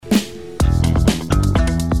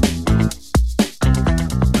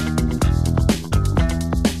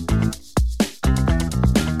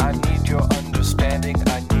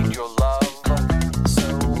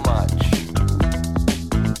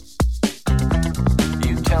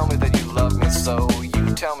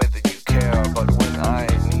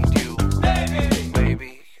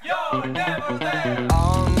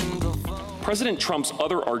President Trump's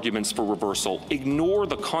other arguments for reversal ignore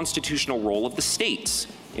the constitutional role of the states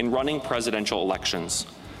in running presidential elections.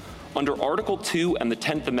 Under Article 2 and the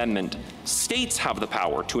 10th Amendment, states have the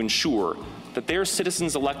power to ensure that their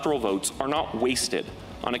citizens' electoral votes are not wasted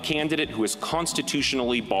on a candidate who is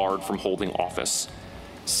constitutionally barred from holding office.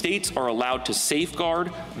 States are allowed to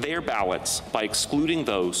safeguard their ballots by excluding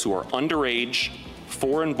those who are underage,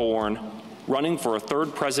 foreign-born, running for a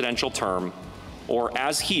third presidential term, or,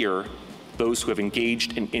 as here, those who have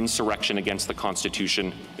engaged in insurrection against the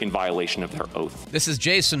Constitution in violation of their oath. This is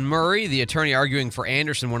Jason Murray, the attorney arguing for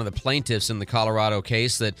Anderson, one of the plaintiffs in the Colorado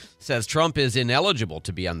case that says Trump is ineligible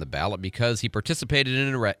to be on the ballot because he participated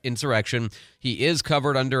in an insurrection, he is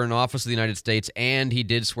covered under an office of the United States, and he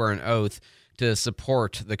did swear an oath to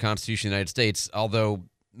support the Constitution of the United States, although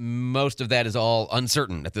most of that is all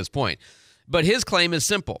uncertain at this point. But his claim is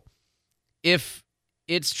simple. If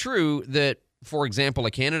it's true that, for example,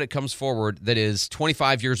 a candidate comes forward that is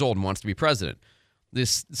 25 years old and wants to be president,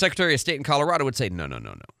 this Secretary of State in Colorado would say, no,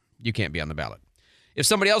 you can't be on the ballot. If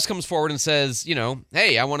somebody else comes forward and says,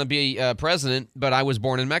 hey, I want to be president, but I was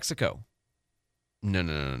born in Mexico,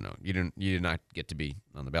 no, you do not get to be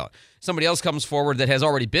on the ballot. Somebody else comes forward that has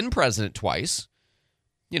already been president twice,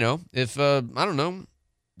 if,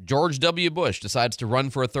 George W. Bush decides to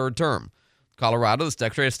run for a third term, Colorado, the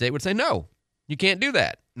Secretary of State would say, no, you can't do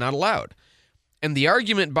that, not allowed. And the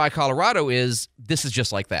argument by Colorado is this is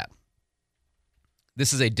just like that.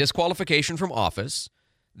 This is a disqualification from office.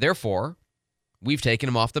 Therefore, we've taken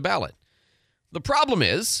him off the ballot. The problem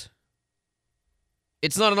is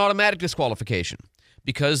it's not an automatic disqualification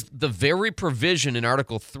because the very provision in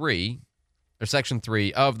Article 3 or Section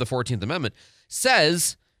 3 of the 14th Amendment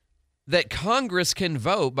says that Congress can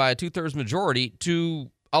vote by a 2/3 majority to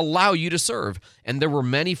allow you to serve. And there were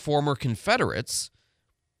many former Confederates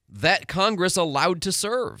that Congress allowed to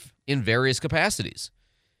serve in various capacities.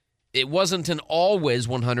 It wasn't an always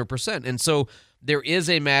 100%. And so there is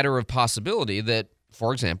a matter of possibility that,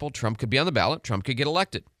 for example, Trump could be on the ballot, Trump could get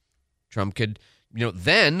elected. Trump could,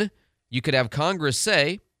 then you could have Congress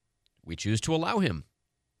say, we choose to allow him.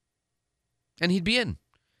 And he'd be in.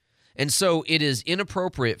 And so it is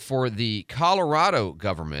inappropriate for the Colorado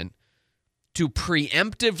government to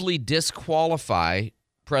preemptively disqualify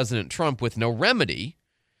President Trump with no remedy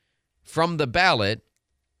from the ballot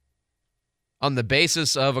on the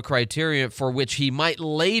basis of a criteria for which he might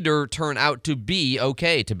later turn out to be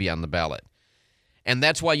okay to be on the ballot. And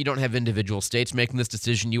that's why you don't have individual states making this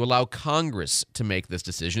decision. You allow Congress to make this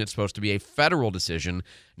decision. It's supposed to be a federal decision,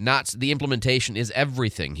 not the implementation is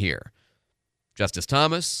everything here. Justice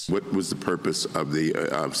Thomas. What was the purpose of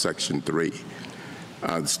the Section 3?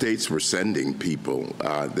 The states were sending people.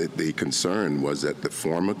 The concern was that the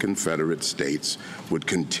former Confederate states would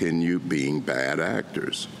continue being bad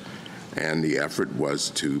actors. And the effort was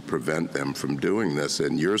to prevent them from doing this.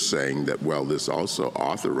 And you're saying that, this also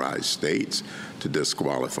authorized states to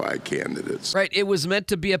disqualify candidates. Right. It was meant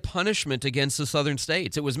to be a punishment against the southern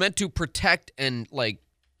states. It was meant to protect and,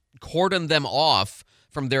 cordon them off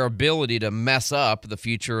from their ability to mess up the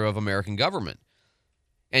future of American government.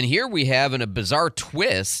 And here we have, in a bizarre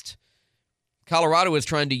twist, Colorado is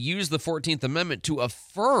trying to use the 14th Amendment to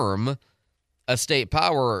affirm a state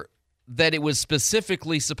power that it was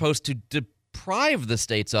specifically supposed to deprive the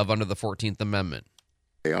states of under the 14th Amendment.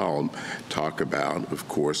 They all talk about, of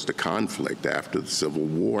course, the conflict after the Civil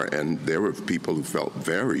War, and there were people who felt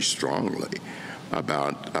very strongly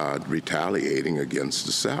about retaliating against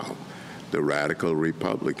the South, the radical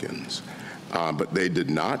Republicans. But they did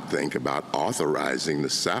not think about authorizing the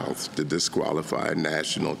South to disqualify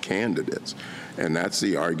national candidates. And that's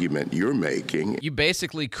the argument you're making. You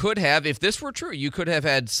basically could have, if this were true, you could have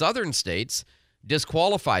had southern states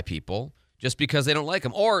disqualify people just because they don't like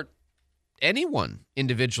them, or anyone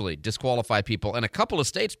individually disqualify people, and a couple of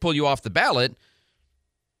states pull you off the ballot,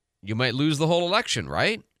 you might lose the whole election,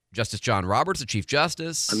 right? Justice John Roberts, the Chief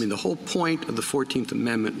Justice. The whole point of the 14th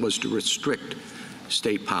Amendment was to restrict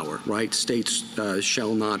state power, right? States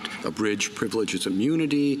shall not abridge privileges of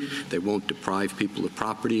immunity. They won't deprive people of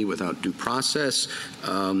property without due process.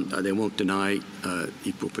 They won't deny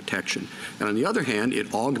equal protection. And on the other hand,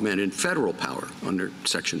 it augmented federal power under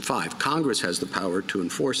Section 5. Congress has the power to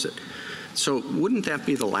enforce it. So wouldn't that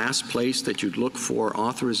be the last place that you'd look for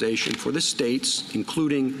authorization for the states,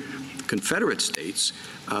 including Confederate states,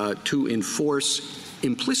 to enforce,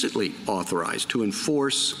 implicitly authorized, to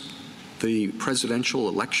enforce the presidential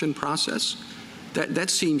election process?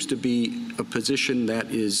 That seems to be a position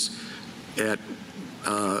that is at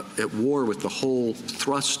war with the whole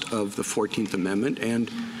thrust of the 14th Amendment and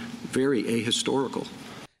very ahistorical.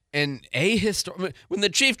 And when the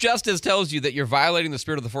Chief Justice tells you that you're violating the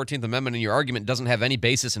spirit of the 14th Amendment and your argument doesn't have any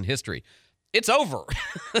basis in history, it's over.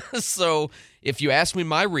 So if you ask me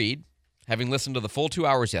my read, having listened to the full 2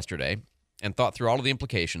 hours yesterday and thought through all of the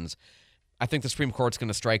implications, I think the Supreme Court's going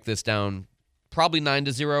to strike this down probably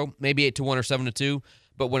 9-0, maybe 8-1 or 7-2.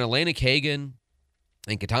 But when Elena Kagan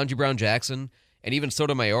and Ketanji Brown Jackson and even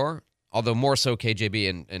Sotomayor, although more so KJB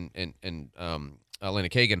and Elena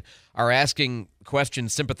Kagan, are asking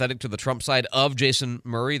questions sympathetic to the Trump side of Jason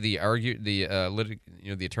Murray, the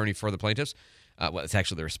attorney for the plaintiffs. Well, it's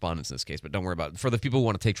actually the respondents in this case, but don't worry about it. For the people who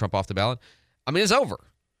want to take Trump off the ballot, I mean, it's over.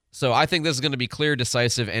 So I think this is going to be clear,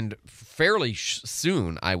 decisive, and fairly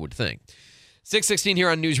soon, I would think. 6:16 here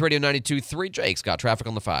on News Radio 92.3. Jake's got traffic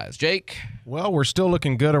on the 5s. Jake? Well, we're still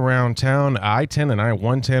looking good around town. I-10 and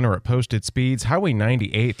I-110 are at posted speeds. Highway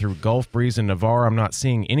 98 through Gulf Breeze and Navarre, I'm not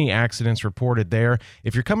seeing any accidents reported there.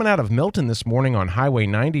 If you're coming out of Milton this morning on Highway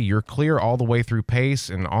 90, you're clear all the way through Pace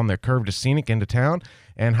and on the curve to Scenic into town.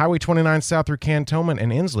 And Highway 29 south through Cantonment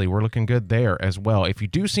and Inslee, we're looking good there as well. If you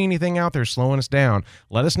do see anything out there slowing us down,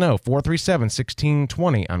 let us know.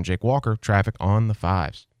 437-1620. I'm Jake Walker. Traffic on the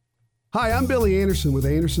 5s. Hi, I'm Billy Anderson with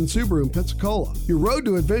Anderson Subaru in Pensacola. Your road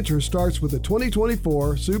to adventure starts with the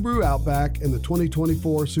 2024 Subaru Outback and the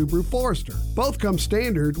 2024 Subaru Forester. Both come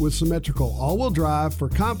standard with symmetrical all-wheel drive for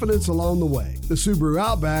confidence along the way. The Subaru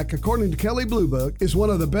Outback, according to Kelley Blue Book, is one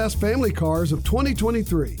of the best family cars of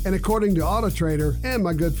 2023. And according to Auto Trader and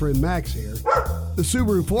my good friend Max here, the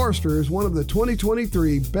Subaru Forester is one of the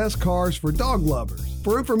 2023 best cars for dog lovers.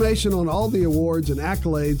 For information on all the awards and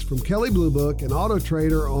accolades from Kelley Blue Book and Auto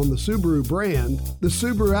Trader on the Subaru brand, the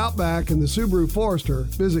Subaru Outback and the Subaru Forester,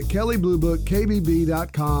 visit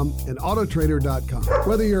KelleyBlueBookKBB.com and AutoTrader.com.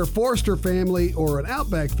 Whether you're a Forester family or an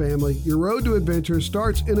Outback family, your road to adventure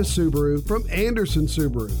starts in a Subaru from Anderson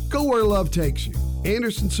Subaru. Go where love takes you.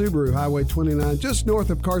 Anderson Subaru, Highway 29, just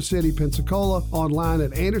north of Car City, Pensacola, online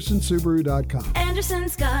at AndersonSubaru.com.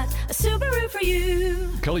 Anderson's got a Subaru for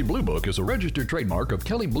you. Kelley Blue Book is a registered trademark of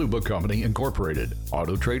Kelley Blue Book Company, Incorporated.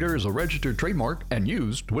 Auto Trader is a registered trademark and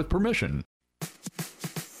used with permission.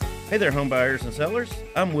 Hey there, home buyers and sellers.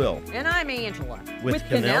 I'm Will. And I'm Angela. With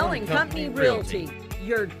Cannell & Company Realty,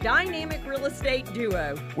 your dynamic real estate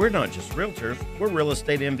duo. We're not just realtors, we're real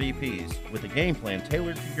estate MVPs. With a game plan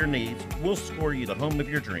tailored to your needs, we'll score you the home of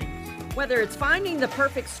your dreams. Whether it's finding the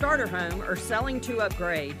perfect starter home or selling to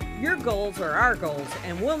upgrade, your goals are our goals,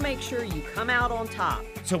 and we'll make sure you come out on top.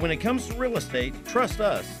 So when it comes to real estate, trust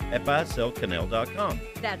us at buysellcannell.com.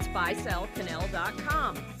 That's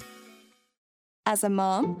buysellcannell.com. As a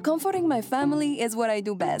mom, comforting my family is what I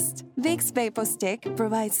do best. Vicks Vapor Stick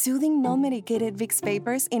provides soothing, non-medicated Vicks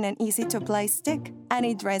Vapors in an easy-to-apply stick. And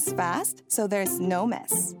it dries fast, so there's no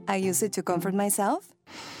mess. I use it to comfort myself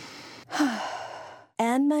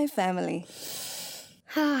and my family.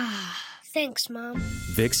 Thanks, Mom.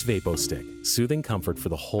 Vicks Vapo Stick. Soothing comfort for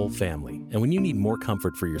the whole family. And when you need more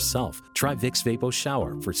comfort for yourself, try Vicks Vapo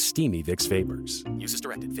Shower for steamy Vicks Vapors. Use as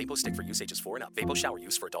directed. Vapo Stick for use ages 4 and up. Vapo Shower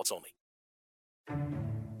use for adults only.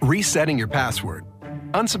 Resetting your password,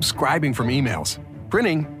 unsubscribing from emails,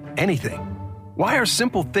 printing anything. Why are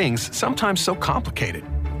simple things sometimes so complicated?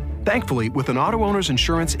 Thankfully, with an auto owner's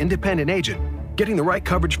insurance independent agent, getting the right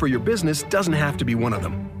coverage for your business doesn't have to be one of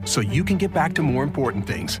them, so you can get back to more important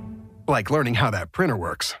things, like learning how that printer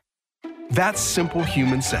works. That's simple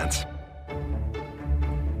human sense.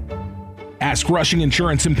 Ask Rushing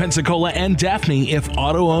Insurance in Pensacola and Daphne if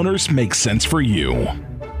auto owners make sense for you.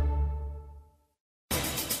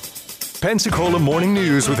 Pensacola Morning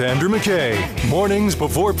News with Andrew McKay. Mornings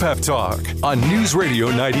before Pep Talk on News Radio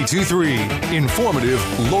 92.3.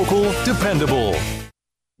 Informative, local, dependable.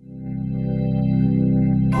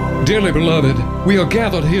 Dearly beloved, we are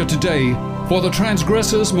gathered here today for the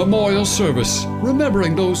Transgressors Memorial Service,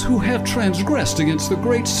 remembering those who have transgressed against the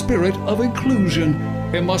great spirit of inclusion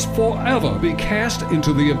and must forever be cast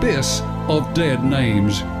into the abyss of dead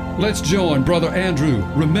names. Let's join Brother Andrew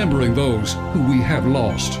remembering those who we have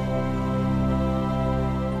lost.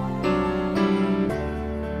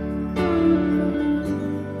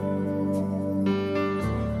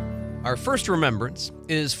 Our first remembrance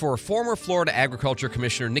is for former Florida Agriculture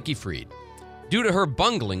Commissioner Nikki Fried, due to her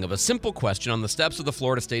bungling of a simple question on the steps of the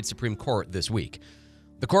Florida State Supreme Court this week.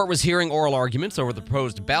 The court was hearing oral arguments over the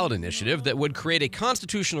proposed ballot initiative that would create a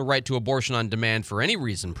constitutional right to abortion on demand for any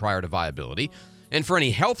reason prior to viability and for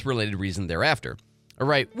any health-related reason thereafter, a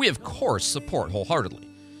right we of course support wholeheartedly.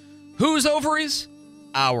 Whose ovaries?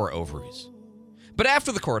 Our ovaries. But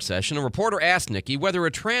after the court session, a reporter asked Nikki whether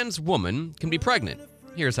a trans woman can be pregnant.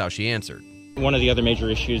 Here's how she answered. One of the other major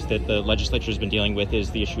issues that the legislature has been dealing with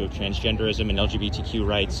is the issue of transgenderism and LGBTQ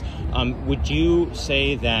rights. Would you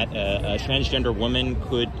say that a transgender woman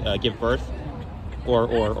could give birth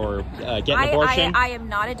or get an abortion? I am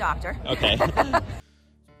not a doctor. Okay.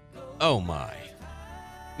 Oh, my.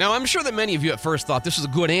 Now, I'm sure that many of you at first thought this was a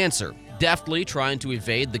good answer, deftly trying to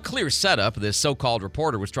evade the clear setup this so-called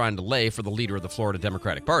reporter was trying to lay for the leader of the Florida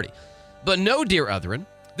Democratic Party. But no, dear Otherin,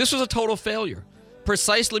 this was a total failure.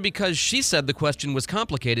 Precisely because she said the question was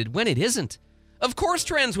complicated when it isn't. Of course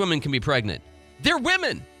trans women can be pregnant. They're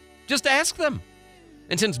women. Just ask them.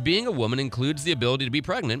 And since being a woman includes the ability to be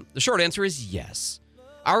pregnant, the short answer is yes.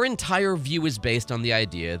 Our entire view is based on the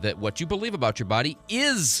idea that what you believe about your body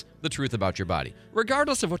is the truth about your body,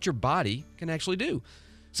 regardless of what your body can actually do.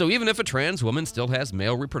 So even if a trans woman still has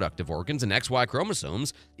male reproductive organs and XY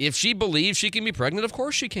chromosomes, if she believes she can be pregnant, of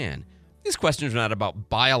course she can. These questions are not about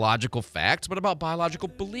biological facts, but about biological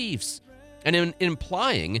beliefs. And in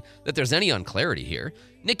implying that there's any unclarity here,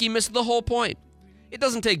 Nikki missed the whole point. It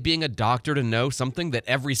doesn't take being a doctor to know something that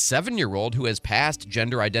every 7-year-old who has passed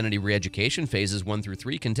gender identity re-education phases 1 through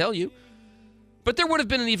 3 can tell you. But there would have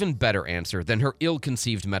been an even better answer than her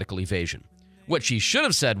ill-conceived medical evasion. What she should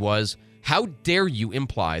have said was, how dare you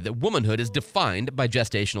imply that womanhood is defined by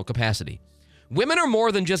gestational capacity? Women are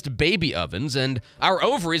more than just baby ovens, and our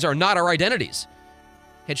ovaries are not our identities.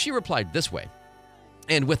 Had she replied this way,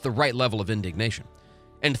 and with the right level of indignation,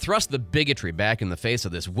 and thrust the bigotry back in the face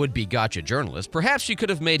of this would-be gotcha journalist, perhaps she could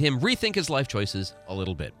have made him rethink his life choices a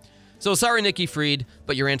little bit. So sorry, Nikki Fried,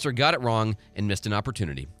 but your answer got it wrong and missed an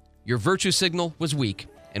opportunity. Your virtue signal was weak,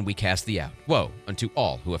 and we cast thee out. Woe unto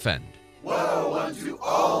all who offend. Woe unto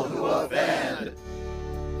all who offend.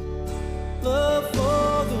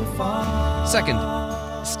 Second,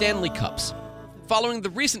 Stanley Cups. Following the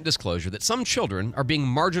recent disclosure that some children are being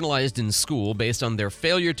marginalized in school based on their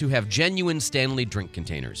failure to have genuine Stanley drink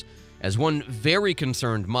containers. As one very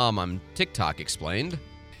concerned mom on TikTok explained,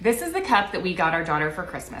 this is the cup that we got our daughter for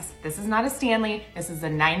Christmas. This is not a Stanley. This is a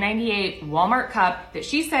 $9.98 Walmart cup that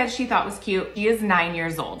she said she thought was cute. She is 9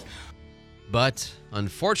 years old. But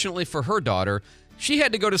unfortunately for her daughter, she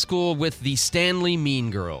had to go to school with the Stanley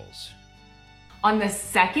Mean Girls. On the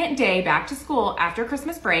second day back to school after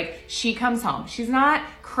Christmas break, she comes home. She's not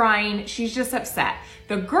crying, she's just upset.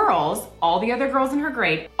 The girls, all the other girls in her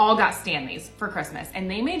grade, all got Stanleys for Christmas, and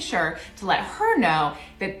they made sure to let her know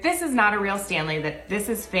that this is not a real Stanley, that this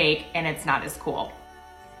is fake, and it's not as cool.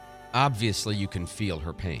 Obviously, you can feel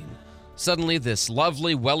her pain. Suddenly, this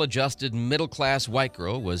lovely, well-adjusted, middle-class white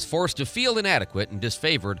girl was forced to feel inadequate and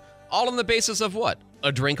disfavored, all on the basis of what?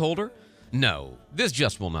 A drink holder? No, this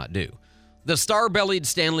just will not do. The star-bellied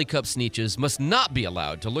Stanley Cup sneeches must not be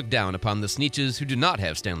allowed to look down upon the sneeches who do not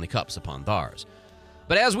have Stanley Cups upon theirs.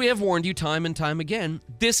 But as we have warned you time and time again,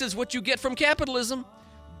 this is what you get from capitalism.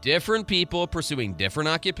 Different people pursuing different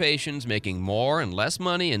occupations, making more and less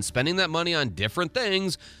money, and spending that money on different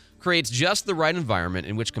things creates just the right environment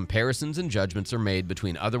in which comparisons and judgments are made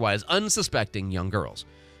between otherwise unsuspecting young girls.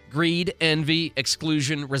 Greed, envy,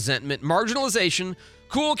 exclusion, resentment, marginalization,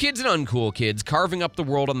 cool kids and uncool kids carving up the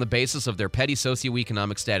world on the basis of their petty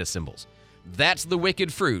socioeconomic status symbols. That's the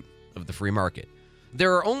wicked fruit of the free market.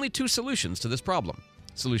 There are only 2 solutions to this problem.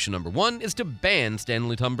 Solution number 1 is to ban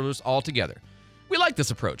Stanley tumblers altogether. We like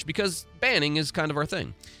this approach because banning is kind of our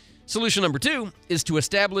thing. Solution number 2 is to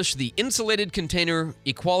establish the Insulated Container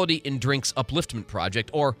Equality in Drinks Upliftment Project,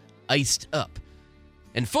 or ICED Up,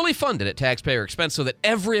 and fully funded at taxpayer expense so that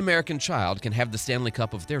every American child can have the Stanley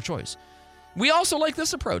Cup of their choice. We also like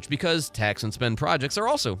this approach because tax and spend projects are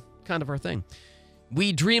also kind of our thing.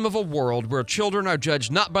 We dream of a world where children are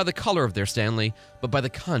judged not by the color of their Stanley, but by the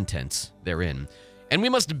contents therein. And we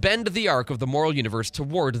must bend the arc of the moral universe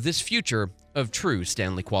toward this future of true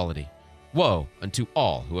Stanley quality. Woe unto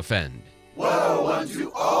all who offend. Woe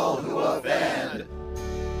unto all who offend.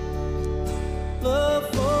 Love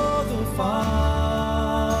for the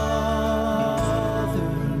Father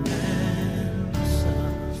and the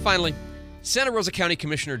Son. Finally, Santa Rosa County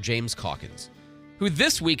Commissioner James Calkins, who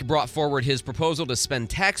this week brought forward his proposal to spend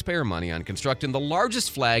taxpayer money on constructing the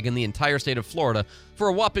largest flag in the entire state of Florida for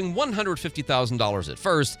a whopping $150,000 at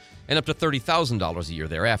first and up to $30,000 a year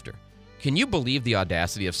thereafter. Can you believe the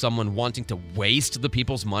audacity of someone wanting to waste the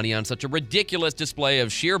people's money on such a ridiculous display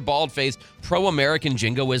of sheer bald-faced pro-American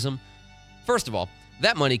jingoism? First of all,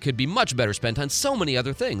 that money could be much better spent on so many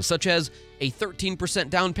other things, such as a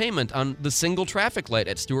 13% down payment on the single traffic light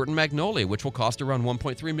at Stewart and Magnolia, which will cost around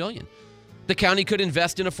 $1.3 million. The county could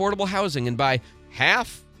invest in affordable housing and buy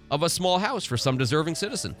half of a small house for some deserving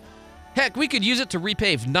citizen. Heck, we could use it to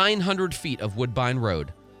repave 900 feet of Woodbine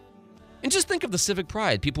Road. And just think of the civic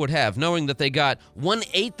pride people would have knowing that they got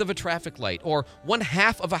 1/8 of a traffic light, or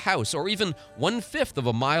 1/2 of a house, or even 1/5 of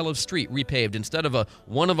a mile of street repaved instead of a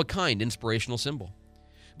one-of-a-kind inspirational symbol.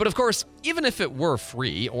 But of course, even if it were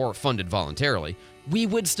free or funded voluntarily, we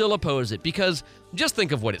would still oppose it because just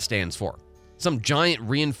think of what it stands for. Some giant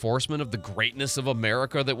reinforcement of the greatness of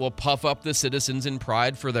America that will puff up the citizens in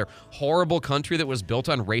pride for their horrible country that was built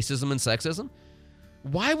on racism and sexism?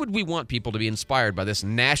 Why would we want people to be inspired by this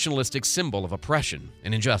nationalistic symbol of oppression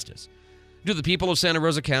and injustice? Do the people of Santa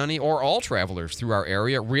Rosa County, or all travelers through our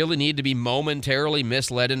area, really need to be momentarily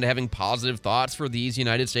misled into having positive thoughts for these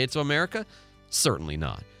United States of America? Certainly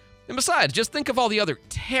not. And besides, just think of all the other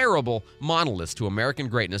terrible monoliths to American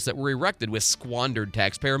greatness that were erected with squandered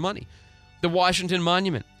taxpayer money. The Washington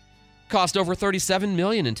Monument cost over $37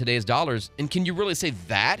 million in today's dollars, and can you really say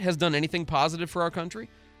that has done anything positive for our country?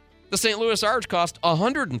 The St. Louis Arch cost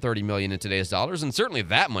 $130 million in today's dollars, and certainly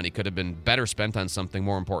that money could have been better spent on something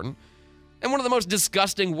more important. And one of the most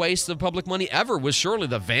disgusting wastes of public money ever was surely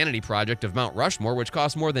the vanity project of Mount Rushmore, which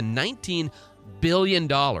cost more than $19 billion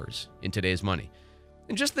in today's money.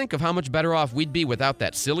 And just think of how much better off we'd be without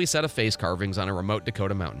that silly set of face carvings on a remote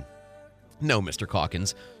Dakota mountain. No, Mr.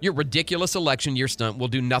 Calkins, your ridiculous election year stunt will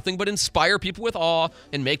do nothing but inspire people with awe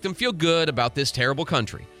and make them feel good about this terrible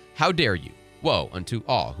country. How dare you? Woe unto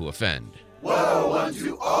all who offend. Woe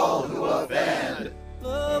unto all who offend.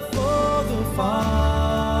 Love for the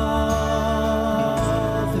fatherland.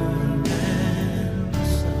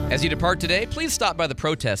 As you depart today, please stop by the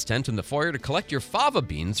protest tent in the foyer to collect your fava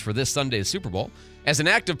beans for this Sunday's Super Bowl. As an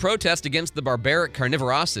act of protest against the barbaric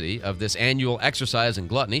carnivorosity of this annual exercise in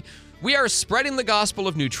gluttony, we are spreading the gospel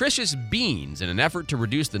of nutritious beans in an effort to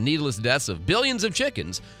reduce the needless deaths of billions of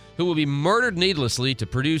chickens who will be murdered needlessly to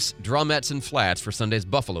produce drumettes and flats for Sunday's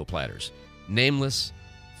buffalo platters. Nameless,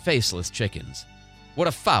 faceless chickens. What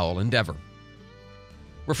a foul endeavor.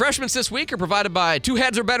 Refreshments this week are provided by Two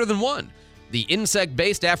Heads Are Better Than One, the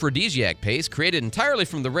insect-based aphrodisiac paste created entirely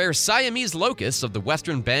from the rare Siamese locusts of the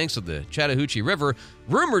western banks of the Chattahoochee River,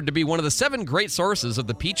 rumored to be one of the 7 great sources of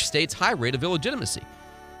the Peach State's high rate of illegitimacy.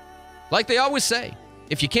 Like they always say,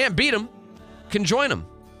 if you can't beat them, conjoin them.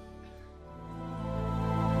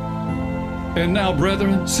 And now,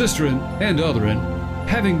 brethren, sisterin, and otherin,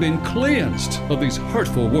 having been cleansed of these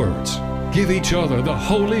hurtful words, give each other the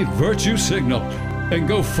holy virtue signal, and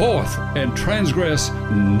go forth and transgress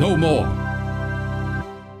no more.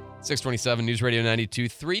 627 News Radio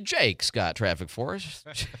 92.3. Jake's got traffic for us.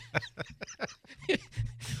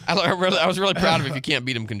 I was really proud of if you can't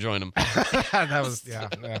beat him, conjoin him. That was,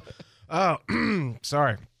 yeah. Oh,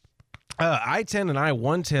 sorry. I-10 and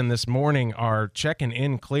I-110 this morning are checking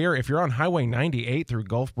in clear. If you're on Highway 98 through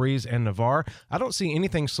Gulf Breeze and Navarre, I don't see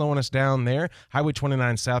anything slowing us down there. Highway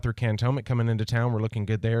 29 south through Cantonment coming into town, we're looking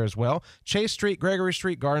good there as well. Chase Street, Gregory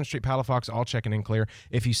Street, Garden Street, Palafox, all checking in clear.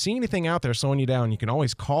 If you see anything out there slowing you down, you can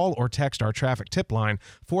always call or text our traffic tip line,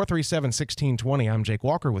 437-1620. I'm Jake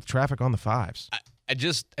Walker with Traffic on the Fives. I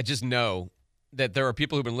just know that there are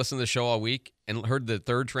people who've been listening to the show all week and heard the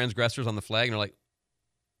third Transgressors on the flag, and they're like,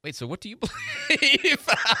 wait, so what do you believe?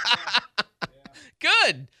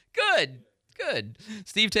 Good.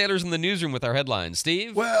 Steve Taylor's in the newsroom with our headlines.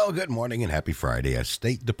 Steve? Well, good morning and happy Friday. A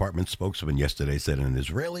State Department spokesman yesterday said an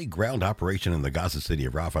Israeli ground operation in the Gaza city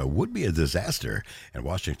of Rafah would be a disaster, and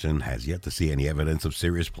Washington has yet to see any evidence of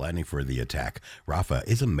serious planning for the attack. Rafah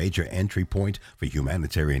is a major entry point for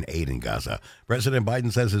humanitarian aid in Gaza. President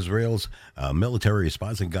Biden says Israel's military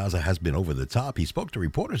response in Gaza has been over the top. He spoke to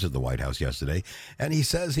reporters at the White House yesterday, and he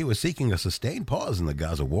says he was seeking a sustained pause in the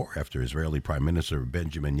Gaza war after Israeli Prime Minister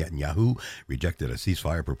Benjamin Netanyahu rejected a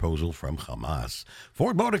ceasefire proposal from Hamas.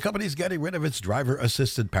 Ford Motor Company is getting rid of its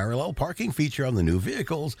driver-assisted parallel parking feature on the new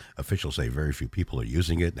vehicles. Officials say very few people are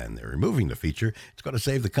using it, and they're removing the feature. It's going to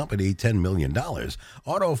save the company $10 million.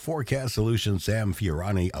 Auto Forecast Solutions Sam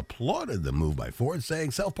Fiorani applauded the move by Ford,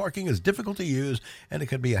 saying self-parking is difficult to use, and it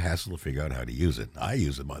could be a hassle to figure out how to use it. I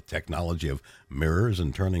use it by technology of mirrors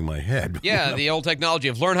and turning my head. Yeah, the old technology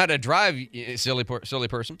of learn how to drive, you silly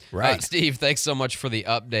person. Right. Steve, thanks so much for the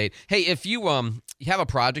update. Hey, if you have a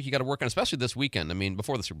project you got to work on, especially this weekend, I mean,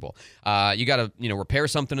 before the Super Bowl, you got to, repair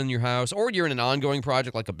something in your house, or you're in an ongoing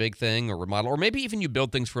project like a big thing or remodel, or maybe even you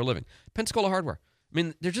build things for a living. Pensacola Hardware. I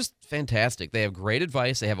mean, they're just fantastic. They have great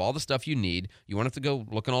advice. They have all the stuff you need. You won't have to go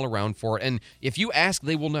looking all around for it. And if you ask,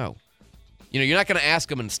 they will know. You're not going to ask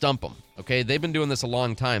them and stump them, okay? They've been doing this a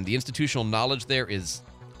long time. The institutional knowledge there is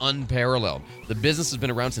unparalleled. The business has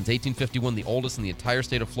been around since 1851, the oldest in the entire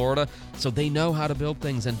state of Florida, so they know how to build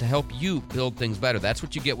things and to help you build things better. That's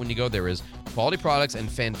what you get when you go there, is quality products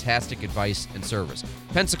and fantastic advice and service.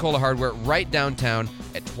 Pensacola Hardware, right downtown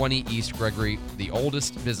at 20 East Gregory, the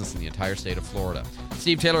oldest business in the entire state of Florida.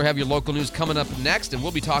 Steve Taylor will have your local news coming up next, and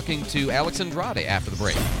we'll be talking to Alex Andrade after the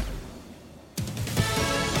break.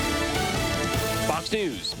 Fox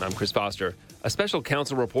News, I'm Chris Foster. A special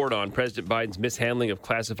counsel report on President Biden's mishandling of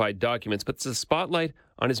classified documents puts a spotlight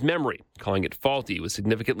on his memory, calling it faulty with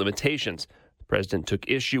significant limitations. The president took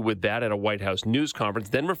issue with that at a White House news conference,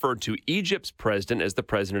 then referred to Egypt's president as the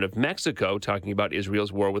president of Mexico, talking about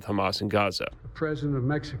Israel's war with Hamas in Gaza. The president of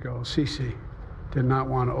Mexico, Sisi, did not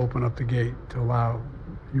want to open up the gate to allow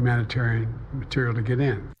humanitarian material to get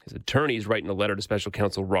in. His attorneys write in a letter to special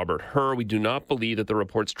counsel Robert Hur, "We do not believe that the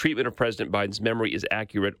report's treatment of President Biden's memory is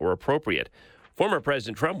accurate or appropriate." Former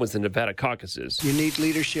President Trump was in Nevada caucuses. You need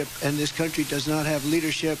leadership, and this country does not have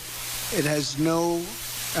leadership. It has no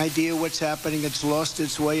idea what's happening. It's lost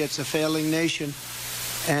its way. It's a failing nation,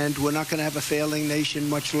 and we're not going to have a failing nation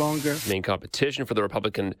much longer. Main competition for the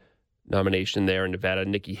Republican nomination there in Nevada,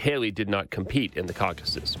 Nikki Haley, did not compete in the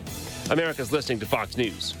caucuses. America's listening to Fox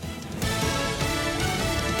News.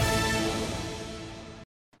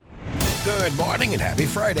 Good morning and happy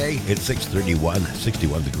Friday. It's 6:31,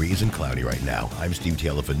 61 degrees and cloudy right now. I'm Steve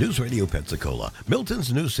Taylor for News Radio Pensacola.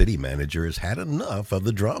 Milton's new city manager has had enough of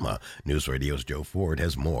the drama. News Radio's Joe Ford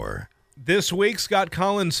has more. This week, Scott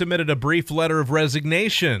Collins submitted a brief letter of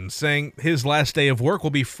resignation, saying his last day of work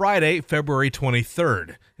will be Friday, February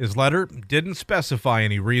 23rd. His letter didn't specify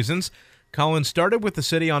any reasons. Collins started with the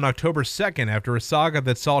city on October 2nd after a saga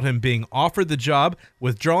that saw him being offered the job,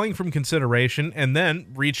 withdrawing from consideration, and then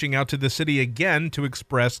reaching out to the city again to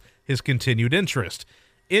express his continued interest.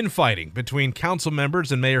 Infighting between council members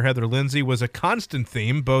and Mayor Heather Lindsay was a constant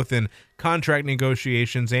theme, both in contract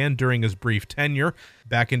negotiations and during his brief tenure.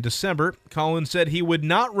 Back in December, Collins said he would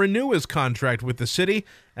not renew his contract with the city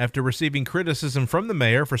after receiving criticism from the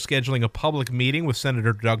mayor for scheduling a public meeting with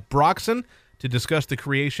Senator Doug Broxson to discuss the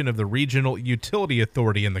creation of the Regional Utility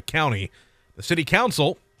Authority in the county. The city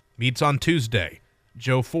council meets on Tuesday.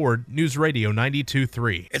 Joe Ford, News Radio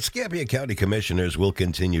 92.3. Escambia County Commissioners will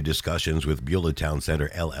continue discussions with Beulah Town Center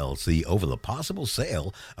LLC over the possible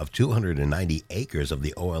sale of 290 acres of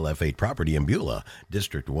the OLF8 property in Beulah.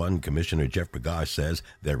 District 1 Commissioner Jeff Bergosh says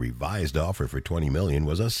their revised offer for $20 million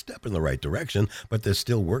was a step in the right direction, but there's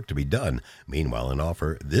still work to be done. Meanwhile, an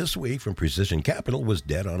offer this week from Precision Capital was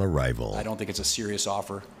dead on arrival. I don't think it's a serious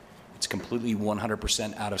offer. It's completely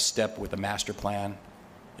 100% out of step with the master plan.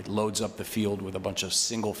 It loads up the field with a bunch of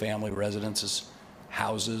single-family residences,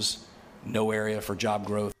 houses, no area for job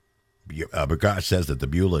growth. Bergosh says that the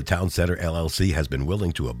Beulah Town Center LLC has been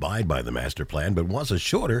willing to abide by the master plan, but wants a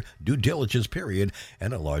shorter due diligence period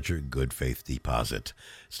and a larger good faith deposit.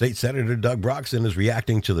 State Senator Doug Broxson is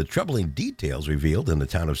reacting to the troubling details revealed in the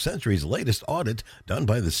town of Century's latest audit done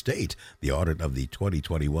by the state. The audit of the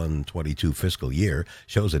 2021-22 fiscal year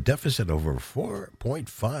shows a deficit of over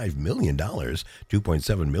 $4.5 million,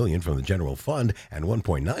 $2.7 million from the general fund and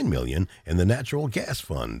 $1.9 million in the natural gas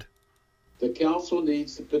fund. The council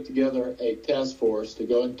needs to put together a task force to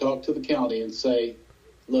go and talk to the county and say,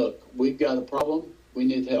 look, we've got a problem, we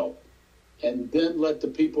need help. And then let the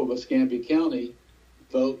people of Escambia County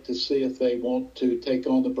vote to see if they want to take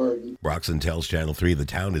on the burden. Broxson tells Channel 3 the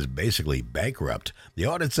town is basically bankrupt. The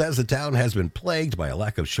audit says the town has been plagued by a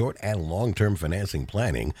lack of short and long-term financing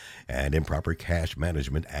planning and improper cash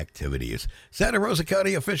management activities. Santa Rosa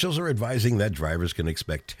County officials are advising that drivers can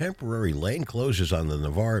expect temporary lane closures on the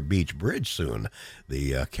Navarre Beach Bridge soon.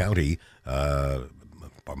 The county,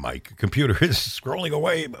 my computer is scrolling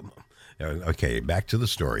away. Okay, back to the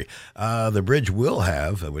story. The bridge will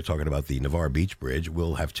have, we're talking about the Navarre Beach Bridge,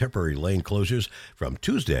 will have temporary lane closures from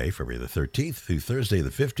Tuesday, February the 13th, through Thursday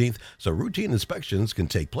the 15th, so routine inspections can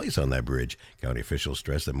take place on that bridge. County officials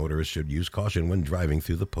stress that motorists should use caution when driving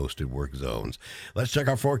through the posted work zones. Let's check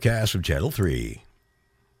our forecast from Channel 3.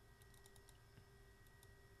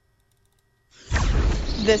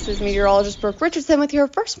 This is meteorologist Brooke Richardson with your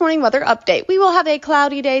first morning weather update. We will have a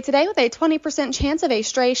cloudy day today with a 20% chance of a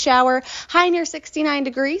stray shower, high near 69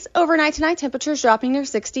 degrees. Overnight tonight, temperatures dropping near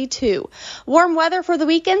 62. Warm weather for the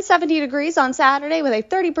weekend, 70 degrees on Saturday with a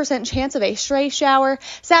 30% chance of a stray shower.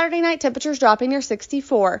 Saturday night, temperatures dropping near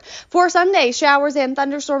 64. For Sunday, showers and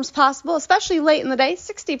thunderstorms possible, especially late in the day,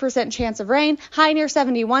 60% chance of rain, high near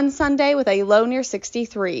 71 Sunday with a low near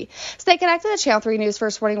 63. Stay connected to Channel 3 News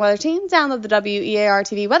First Morning Weather Team. Download the WEAR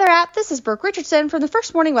TV weather app. This is Brooke Richardson from the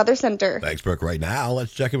First Morning Weather Center. Thanks, Brooke. Right now,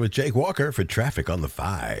 let's check in with Jake Walker for traffic on the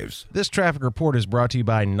 5s. This traffic report is brought to you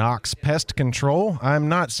by Knox Pest Control. I'm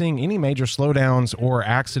not seeing any major slowdowns or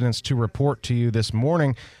accidents to report to you this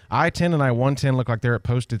morning. I-10 and I-110 look like they're at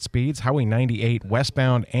posted speeds. Highway 98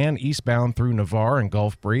 westbound and eastbound through Navarre and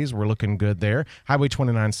Gulf Breeze, we're looking good there. Highway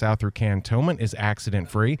 29 south through Cantonment is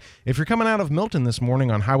accident-free. If you're coming out of Milton this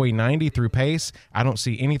morning on Highway 90 through Pace, I don't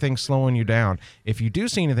see anything slowing you down. If you do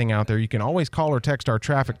see anything out there, you can always call or text our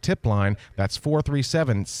traffic tip line. That's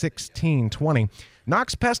 437-1620.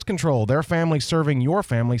 Knox Pest Control, their family serving your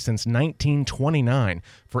family since 1929.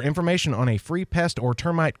 For information on a free pest or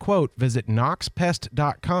termite quote, visit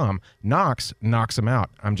knoxpest.com. Knox knocks them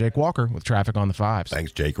out. I'm Jake Walker with traffic on the 5s.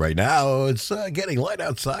 Thanks, Jake. Right now, it's getting light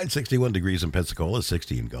outside. 61 degrees in Pensacola,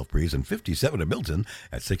 60 in Gulf Breeze, and 57 in Milton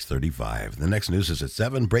at 6:35. The next news is at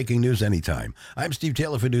 7. Breaking news anytime. I'm Steve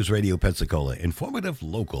Taylor for News Radio Pensacola. Informative,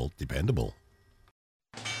 local, dependable.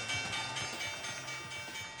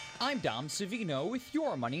 I'm Dom Savino with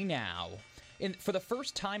Your Money Now. For the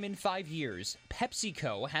first time in 5 years,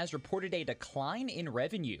 PepsiCo has reported a decline in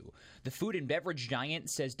revenue. The food and beverage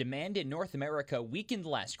giant says demand in North America weakened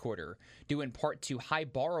last quarter, due in part to high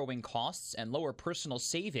borrowing costs and lower personal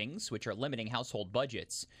savings, which are limiting household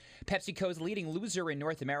budgets. PepsiCo's leading loser in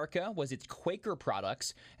North America was its Quaker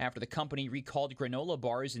products after the company recalled granola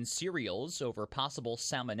bars and cereals over possible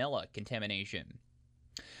salmonella contamination.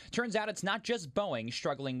 Turns out it's not just Boeing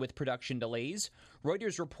struggling with production delays.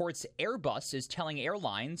 Reuters reports Airbus is telling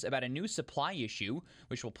airlines about a new supply issue,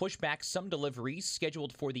 which will push back some deliveries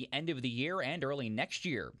scheduled for the end of the year and early next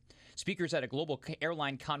year. Speakers at a global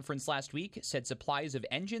airline conference last week said supplies of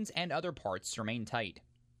engines and other parts remain tight.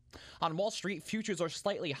 On Wall Street, futures are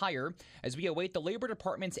slightly higher as we await the Labor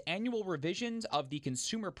Department's annual revisions of the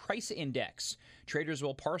Consumer Price Index. Traders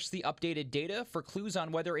will parse the updated data for clues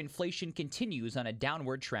on whether inflation continues on a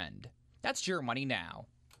downward trend. That's Your Money Now.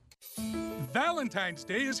 Valentine's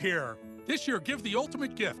Day is here. This year, give the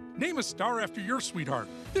ultimate gift. Name a star after your sweetheart.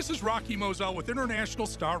 This is Rocky Moselle with International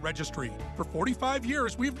Star Registry. For 45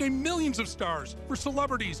 years, we've named millions of stars for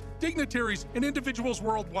celebrities, dignitaries, and individuals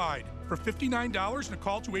worldwide. For $59 and a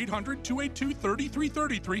call to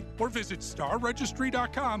 800-282-3333 or visit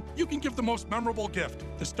starregistry.com, you can give the most memorable gift.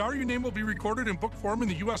 The star you name will be recorded in book form in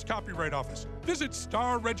the U.S. Copyright Office. Visit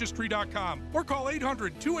starregistry.com or call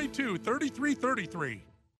 800-282-3333.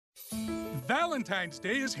 Valentine's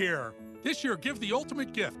Day is here. This year, give the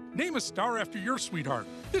ultimate gift. Name a star after your sweetheart.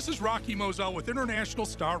 This is Rocky Moselle with International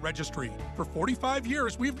Star Registry. For 45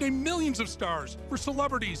 years, we've named millions of stars for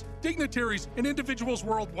celebrities, dignitaries, and individuals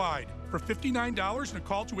worldwide. For $59 and a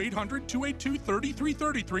call to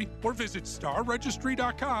 800-282-3333 or visit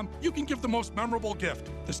starregistry.com, you can give the most memorable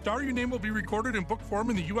gift. The star you name will be recorded in book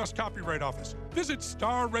form in the U.S. Copyright Office. Visit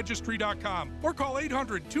starregistry.com or call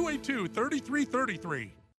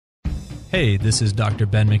 800-282-3333. Hey, this is Dr.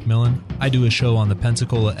 Ben McMillan. I do a show on the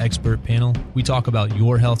Pensacola Expert Panel. We talk about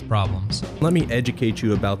your health problems. Let me educate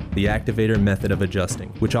you about the Activator method of adjusting,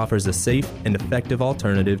 which offers a safe and effective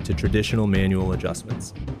alternative to traditional manual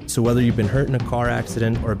adjustments. So whether you've been hurt in a car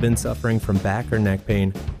accident or been suffering from back or neck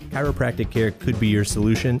pain, chiropractic care could be your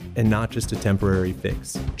solution and not just a temporary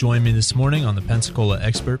fix. Join me this morning on the Pensacola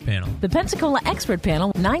Expert Panel. The Pensacola Expert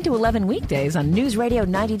Panel, 9 to 11 weekdays on News Radio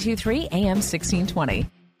 92.3 AM 1620.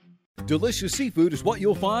 Delicious seafood is what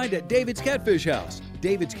you'll find at David's Catfish House.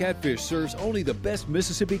 David's Catfish serves only the best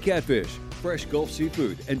Mississippi catfish, fresh Gulf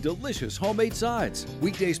seafood, and delicious homemade sides.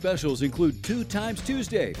 Weekday specials include 2 times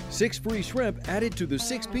Tuesday, 6 free shrimp added to the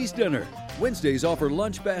 6-piece dinner. Wednesdays offer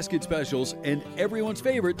lunch basket specials and everyone's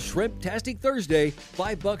favorite Shrimp-tastic Thursday,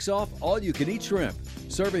 $5 off all-you-can-eat shrimp.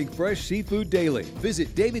 Serving fresh seafood daily.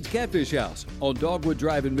 Visit David's Catfish House on Dogwood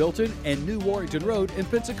Drive in Milton and New Warrington Road in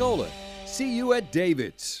Pensacola. See you at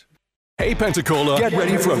David's. Hey Pensacola, get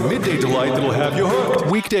ready for a midday delight that'll have you hooked.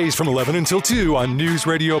 Weekdays from 11 until 2 on News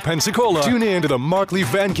Radio Pensacola. Tune in to the Markley,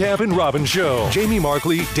 Van Camp, and Robbins Show. Jamie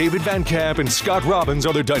Markley, David Van Camp, and Scott Robbins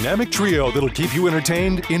are the dynamic trio that'll keep you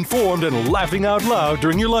entertained, informed, and laughing out loud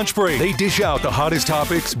during your lunch break. They dish out the hottest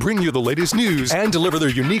topics, bring you the latest news, and deliver their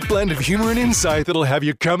unique blend of humor and insight that'll have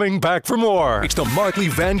you coming back for more. It's the Markley,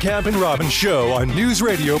 Van Camp, and Robbins Show on News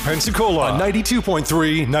Radio Pensacola on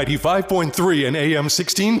 92.3, 95.3, and AM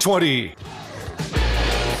 1620.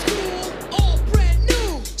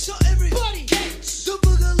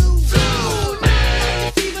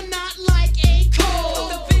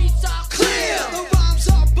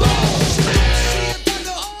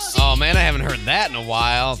 That in a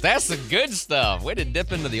while. That's the good stuff. Way to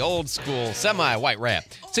dip into the old school semi-white rap.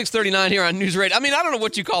 6:39 here on News Radio. I mean, I don't know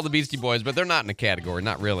what you call the Beastie Boys, but they're not in a category.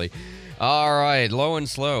 Not really. All right, low and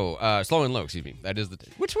slow. Slow and low, excuse me. That is the...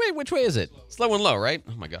 Which way is it? Slow and low, right?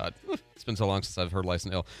 Oh, my God. It's been so long since I've heard Lice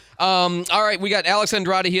and Ill. All right, we got Alex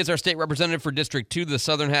Andrade. He is our state representative for District 2, the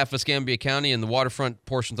southern half of Escambia County, and the waterfront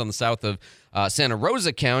portions on the south of Santa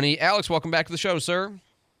Rosa County. Alex, welcome back to the show, sir.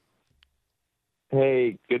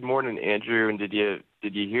 Hey, good morning, Andrew. And did you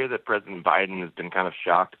hear that President Biden has been kind of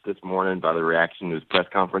shocked this morning by the reaction to his press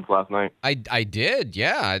conference last night? I did,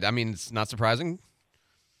 yeah. I mean, it's not surprising.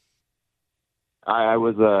 I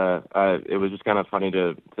was it was just kind of funny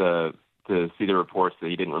to see the reports that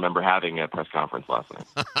he didn't remember having a press conference last night.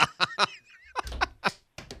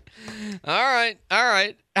 All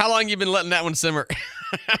right. How long you been letting that one simmer?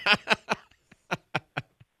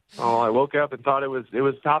 Oh, I woke up and thought it was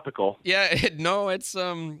topical. Yeah, it's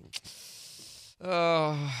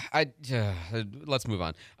let's move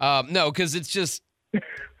on. No, because it's just.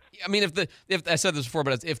 I mean, if I said this before,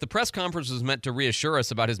 but if the press conference was meant to reassure us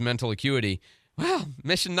about his mental acuity, well,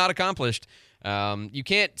 mission not accomplished. You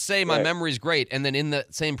can't say my memory's great and then in the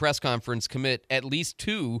same press conference commit at least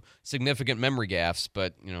 2 significant memory gaffes.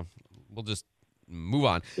 But we'll just move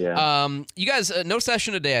on. Yeah. You guys, no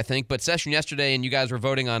session today, I think, but session yesterday, and you guys were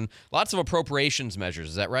voting on lots of appropriations measures.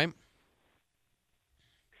 Is that right?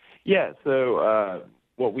 Yeah. So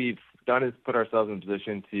what we've done is put ourselves in a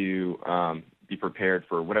position to be prepared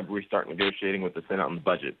for whenever we start negotiating with the Senate on the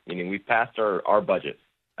budget. Meaning we've passed our budget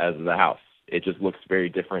as the House. It just looks very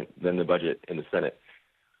different than the budget in the Senate.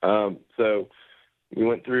 So we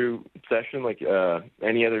went through session like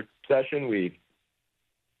any other session. We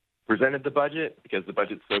presented the budget because the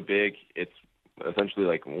budget's so big. It's essentially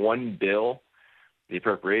like one bill. The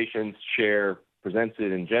appropriations chair presents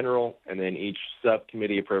it in general, and then each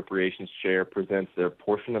subcommittee appropriations chair presents their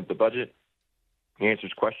portion of the budget. He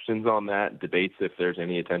answers questions on that, debates if there's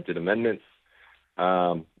any attempted amendments,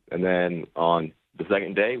 and then on the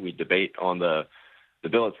second day we debate on the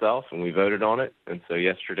bill itself, and we voted on it. And so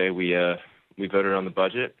yesterday we voted on the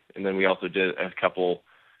budget, and then we also did a couple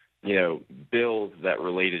bills that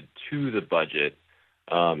related to the budget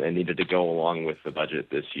and needed to go along with the budget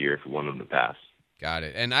this year if we wanted them to pass. Got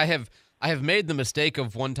it. And I have made the mistake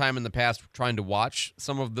of one time in the past trying to watch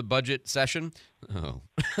some of the budget session. Oh.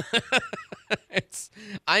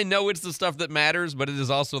 I know it's the stuff that matters, but it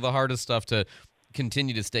is also the hardest stuff to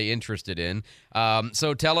continue to stay interested in.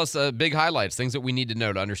 So tell us big highlights, things that we need to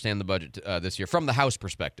know to understand the budget this year from the House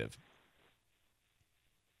perspective.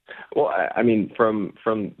 Well, I mean, from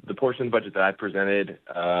the portion of the budget that I presented,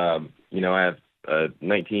 I have a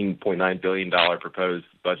 $19.9 billion proposed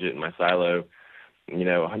budget in my silo,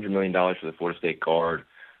 $100 million for the Florida State Guard,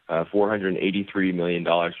 $483 million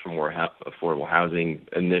for more affordable housing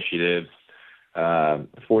initiatives,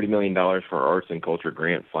 $40 million for arts and culture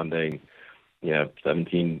grant funding,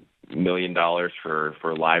 $17 million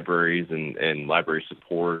for libraries and library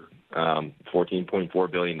support,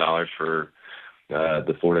 $14.4 billion for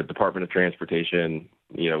the Florida Department of Transportation,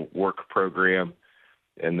 work program,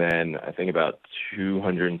 and then I think about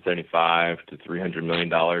 $275 to $300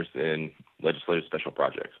 million in legislative special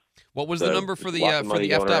projects. What was the number for the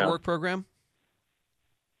FDOT work program?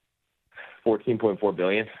 $14.4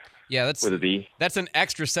 billion. Yeah, that's with a V. That's an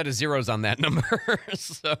extra set of zeros on that number.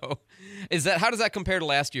 So, how does that compare to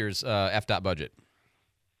last year's FDOT budget?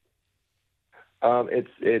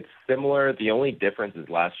 It's similar. The only difference is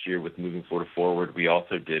last year with Moving Florida Forward, we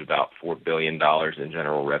also did about $4 billion in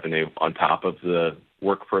general revenue on top of the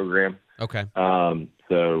work program. Okay.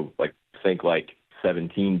 So think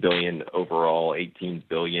 17 billion overall, 18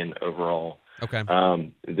 billion overall. Okay.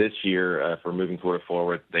 This year for Moving Florida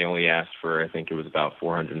Forward, they only asked for, I think it was about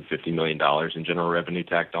 $450 million in general revenue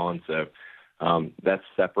tacked on. So that's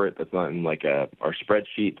separate. That's not in our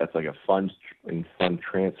spreadsheet. That's like a fund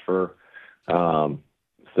transfer.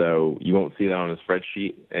 So you won't see that on a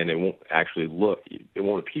spreadsheet, and it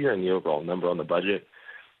won't appear in the overall number on the budget,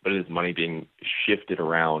 but it is money being shifted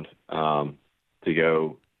around to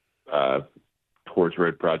go towards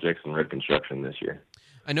road projects and road construction this year.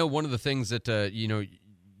 I know one of the things that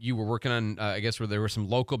you were working on, I guess, where there were some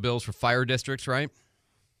local bills for fire districts, right?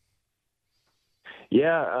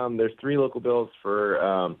 Yeah, there's 3 local bills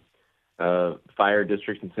for fire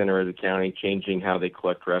districts in Santa Rosa County, changing how they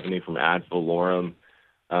collect revenue from ad valorem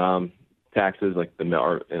taxes, like in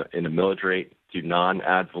the millage rate, to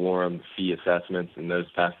non-ad valorem fee assessments, and those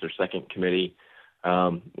passed their second committee.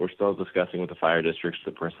 We're still discussing with the fire districts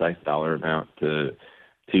the precise dollar amount to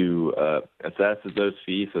assess those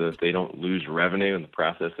fees so that they don't lose revenue in the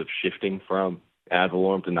process of shifting from ad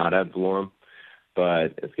valorem to not ad valorem.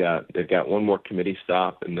 But they've got one more committee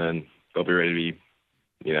stop, and then they'll be ready to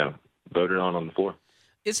be, voted on the floor.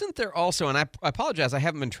 Isn't there also, and I apologize, I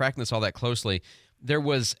haven't been tracking this all that closely, there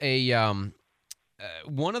was a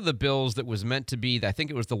one of the bills that was meant to be, I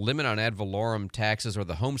think it was the limit on ad valorem taxes or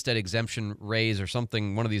the homestead exemption raise or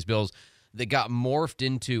something, one of these bills that got morphed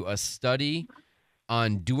into a study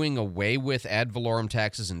on doing away with ad valorem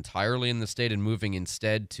taxes entirely in the state and moving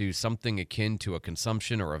instead to something akin to a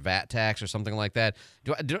consumption or a VAT tax or something like that.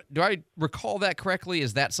 Do I recall that correctly?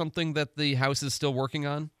 Is that something that the House is still working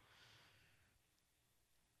on?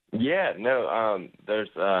 Yeah, no, there's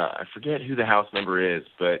I forget who the House member is,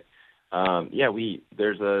 but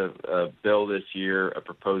there's a bill this year, a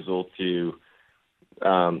proposal to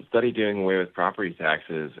study doing away with property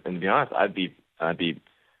taxes. And to be honest, I'd be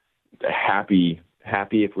happy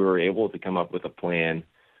if we were able to come up with a plan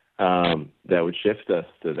that would shift us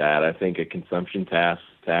to that. I think a consumption tax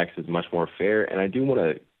is much more fair, and I do want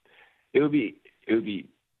to. It would be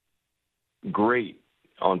great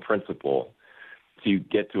on principle to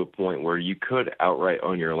get to a point where you could outright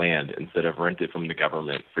own your land instead of rent it from the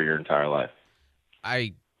government for your entire life.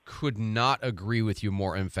 I could not agree with you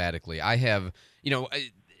more emphatically. I have,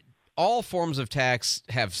 all forms of tax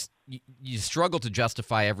you struggle to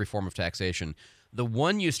justify every form of taxation. The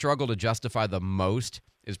one you struggle to justify the most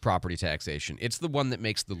is property taxation. It's the one that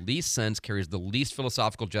makes the least sense, carries the least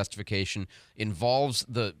philosophical justification, involves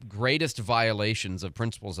the greatest violations of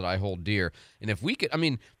principles that I hold dear. And if we could,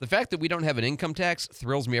 the fact that we don't have an income tax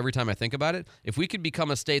thrills me every time I think about it. If we could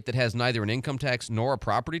become a state that has neither an income tax nor a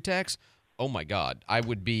property tax, oh my God, I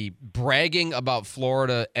would be bragging about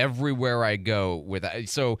Florida everywhere I go with that.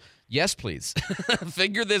 So yes, please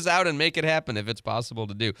figure this out and make it happen if it's possible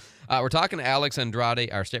to do. We're talking to Alex Andrade,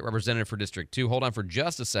 our state representative for District 2. Hold on for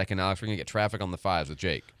just a second, Alex. We're going to get traffic on the 5s with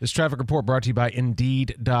Jake. This traffic report brought to you by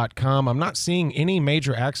Indeed.com. I'm not seeing any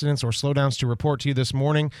major accidents or slowdowns to report to you this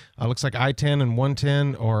morning. Looks like I-10 and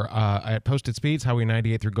 110 or at posted speeds. Highway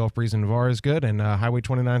 98 through Gulf Breeze and Navarre is good, and Highway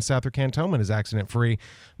 29 south through Cantonment is accident-free.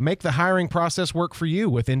 Make the hiring process work for you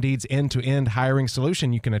with Indeed's end-to-end hiring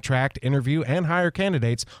solution. You can attract, interview, and hire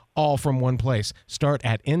candidates all from one place. Start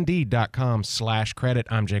at Indeed.com/credit.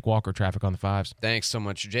 I'm Jake Walker, traffic on the 5s. Thanks so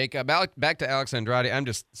much, Jake. Back to Alex Andrade. I'm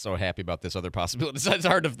just so happy about this other possibility. It's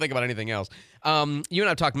hard to think about anything else. You and I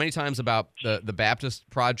have talked many times about the Baptist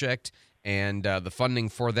project and the funding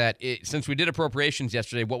for that. Since we did appropriations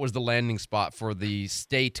yesterday, what was the landing spot for the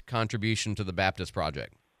state contribution to the Baptist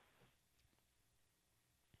project?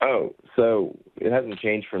 Oh, so it hasn't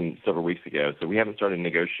changed from several weeks ago. So we haven't started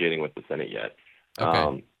negotiating with the Senate yet.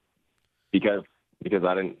 Okay. Because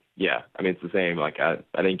I didn't, it's the same. Like I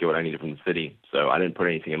didn't get what I needed from the city, so I didn't put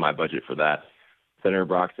anything in my budget for that. Senator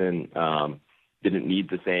Broxton didn't need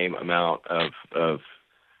the same amount of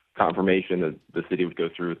confirmation that the city would go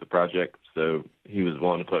through with the project, so he was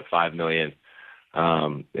willing to put $5 million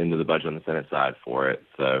into the budget on the Senate side for it.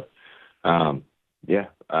 So,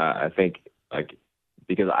 I think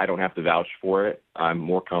because I don't have to vouch for it, I'm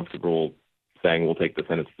more comfortable saying we'll take the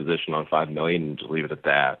Senate's position on $5 million and just leave it at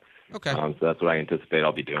that. Okay. So that's what I anticipate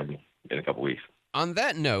I'll be doing in a couple weeks. On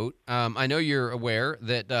that note, I know you're aware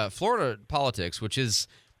that Florida politics, which is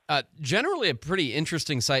generally a pretty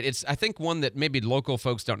interesting site, I think one that maybe local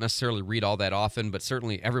folks don't necessarily read all that often, but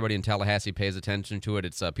certainly everybody in Tallahassee pays attention to it.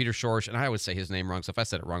 It's Peter Schorsch, and I always say his name wrong, so if I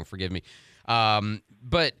said it wrong, forgive me.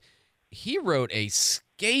 But he wrote a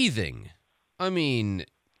scathing,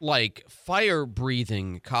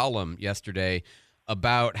 fire-breathing column yesterday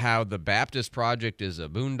about how the Baptist project is a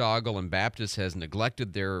boondoggle and Baptist has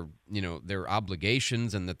neglected their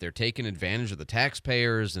obligations and that they're taking advantage of the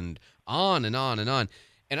taxpayers and on and on and on.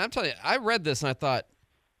 And I'm telling you, I read this and I thought,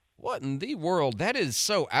 what in the world? That is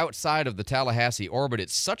so outside of the Tallahassee orbit.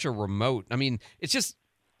 It's such a remote. It's just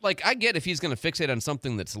I get if he's going to fixate on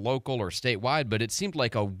something that's local or statewide, but it seemed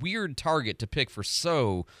like a weird target to pick for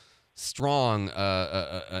so strong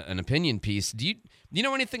an opinion piece. Do you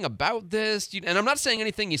know anything about this? And I'm not saying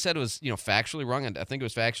anything you said was factually wrong. I think it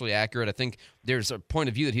was factually accurate. I think there's a point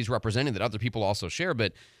of view that he's representing that other people also share.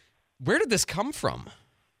 But where did this come from?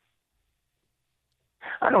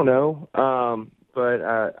 I don't know, but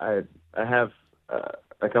I have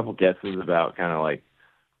a couple guesses about kind of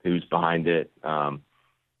who's behind it,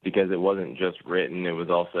 because it wasn't just written; it was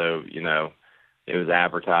also it was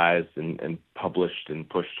advertised and published and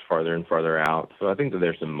pushed farther and farther out. So I think that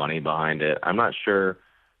there's some money behind it. I'm not sure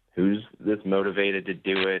who's this motivated to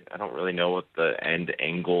do it. I don't really know what the end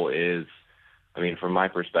angle is. From my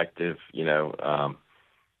perspective,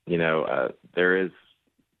 there is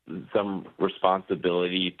some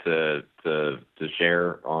responsibility to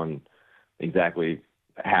share on exactly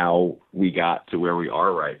how we got to where we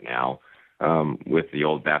are right now with the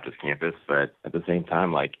old Baptist campus. But at the same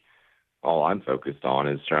time, all I'm focused on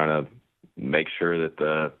is trying to make sure that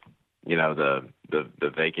the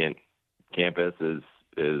vacant campus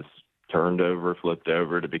is flipped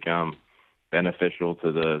over to become beneficial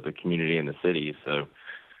to the community and the city. So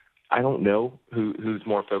I don't know who's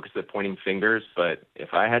more focused at pointing fingers, but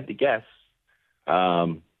if I had to guess,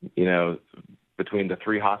 between the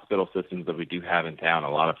 3 hospital systems that we do have in town, a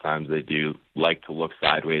lot of times they do like to look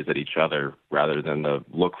sideways at each other rather than to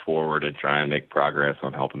look forward and try and make progress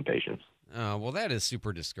on helping patients. Well, that is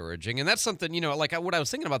super discouraging. And that's something, what I was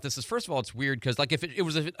thinking about this is, first of all, it's weird because, if it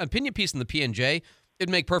was an opinion piece in the P&J, it'd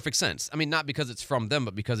make perfect sense. I mean, not because it's from them,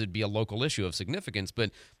 but because it'd be a local issue of significance.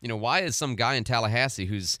 But, why is some guy in Tallahassee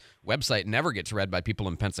whose website never gets read by people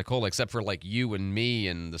in Pensacola except for, you and me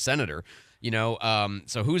and the senator,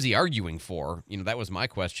 so who's he arguing for? That was my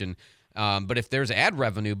question. But if there's ad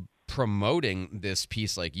revenue promoting this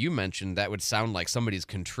piece like you mentioned, that would sound like somebody's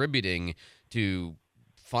contributing to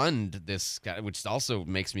fund this guy, which also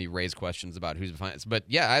makes me raise questions about who's behind it. But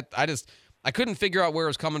yeah, I couldn't figure out where it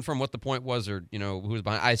was coming from, what the point was, or who's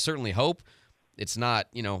behind. I certainly hope it's not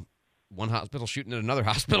one hospital shooting at another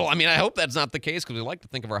hospital. I mean, I hope that's not the case because we like to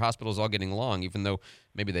think of our hospitals all getting along, even though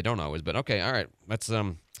maybe they don't always. But okay, all right, let's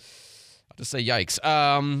I'll just say yikes.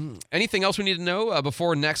 Anything else we need to know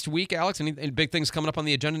before next week, Alex? Any big things coming up on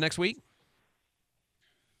the agenda next week?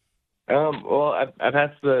 Well, I've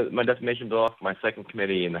passed my defamation bill off my second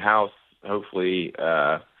committee in the House. Hopefully,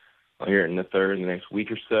 I'll hear it in the third in the next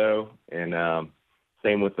week or so. And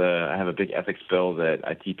same with I have a big ethics bill that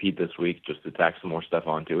I TP'd this week just to tack some more stuff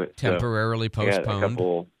onto it. Temporarily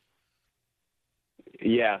postponed.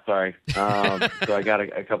 Yeah, sorry. So I got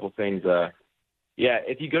a couple things.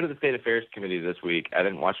 If you go to the State Affairs Committee this week, I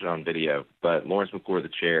didn't watch it on video, but Lawrence McClure, the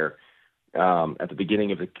chair, at the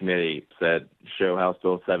beginning of the committee said, show House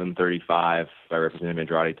Bill 735 by Representative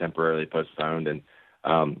Andrade temporarily postponed.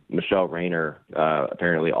 And Michelle Rayner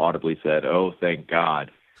apparently audibly said, "Oh, thank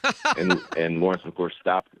God." and Lawrence McClure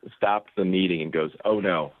stopped the meeting and goes, "Oh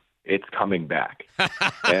no, it's coming back."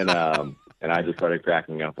 and I just started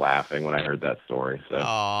cracking up laughing when I heard that story. So,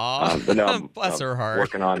 but no, bless her heart.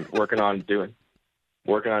 Working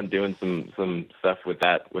on doing some stuff with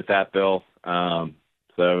that bill.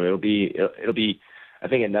 So it'll be I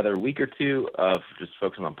think another week or two of just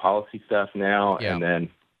focusing on policy stuff now, and then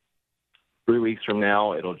 3 weeks from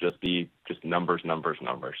now it'll just be numbers.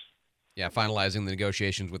 Yeah, finalizing the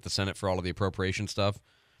negotiations with the Senate for all of the appropriation stuff.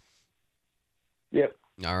 Yep.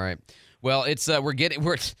 All right. Well, it's I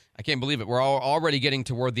can't believe it. We're already getting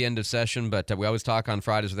toward the end of session, but we always talk on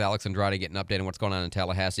Fridays with Alex Andrade, getting an update on what's going on in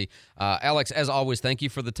Tallahassee. Alex, as always, thank you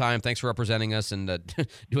for the time. Thanks for representing us and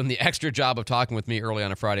doing the extra job of talking with me early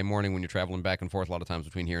on a Friday morning when you're traveling back and forth a lot of times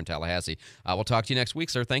between here and Tallahassee. We'll talk to you next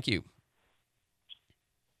week, sir. Thank you.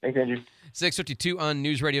 Thanks, Andrew. 6:52 on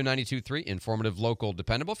News Radio 92.3, informative, local,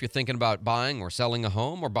 dependable. If you're thinking about buying or selling a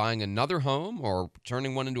home or buying another home or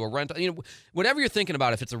turning one into a rental, whatever you're thinking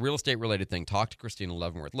about, if it's a real estate-related thing, talk to Christina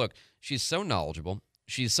Leavenworth. Look, she's so knowledgeable.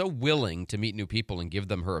 She's so willing to meet new people and give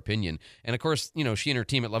them her opinion. And, of course, she and her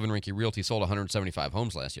team at Levin Rinke Realty sold 175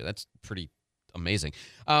 homes last year. That's pretty amazing.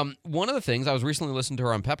 One of the things, I was recently listening to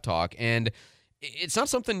her on Pep Talk, and it's not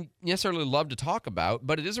something necessarily love to talk about,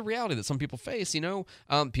 but it is a reality that some people face.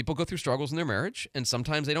 People go through struggles in their marriage, and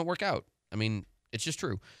sometimes they don't work out. I mean, it's just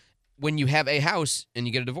true. When you have a house and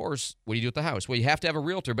you get a divorce, what do you do with the house? Well, you have to have a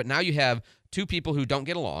realtor, but now you have two people who don't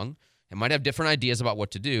get along and might have different ideas about what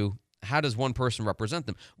to do. How does one person represent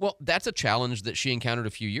them? Well, that's a challenge that she encountered a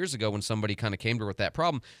few years ago when somebody kind of came to her with that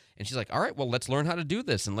problem. And she's like, all right, well, let's learn how to do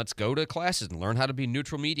this, and let's go to classes and learn how to be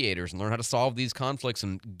neutral mediators and learn how to solve these conflicts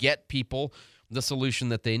and get people the solution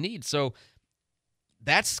that they need. So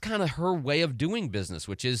that's kind of her way of doing business,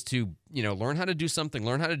 which is to, learn how to do something,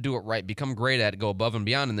 learn how to do it right, become great at it, go above and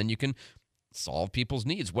beyond, and then you can solve people's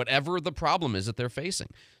needs, whatever the problem is that they're facing.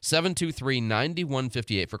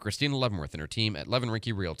 723-9158 for Christina Leavenworth and her team at Levin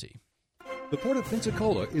Rinke Realty. The Port of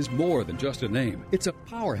Pensacola is more than just a name. It's a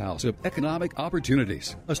powerhouse of economic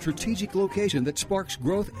opportunities, a strategic location that sparks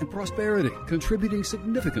growth and prosperity, contributing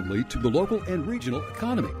significantly to the local and regional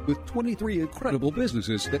economy, with 23 incredible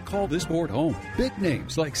businesses that call this port home. Big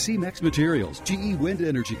names like CMEX Materials, GE Wind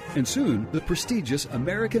Energy, and soon the prestigious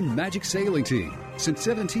American Magic Sailing Team. Since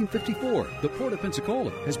 1754, the Port of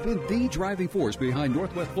Pensacola has been the driving force behind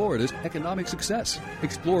Northwest Florida's economic success.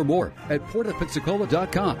 Explore more at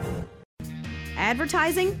portofpensacola.com.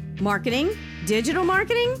 Advertising, marketing, digital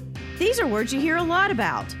marketing? These are words you hear a lot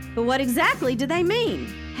about. But what exactly do they mean?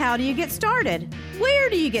 How do you get started? Where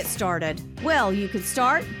do you get started? Well, you could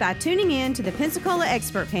start by tuning in to the Pensacola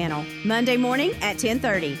Expert Panel, Monday morning at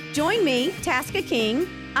 10:30. Join me, Tasca King,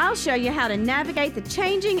 I'll show you how to navigate the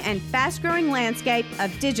changing and fast-growing landscape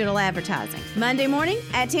of digital advertising. Monday morning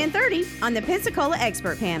at 10:30 on the Pensacola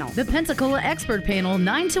Expert Panel. The Pensacola Expert Panel,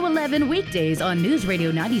 9 to 11 weekdays on News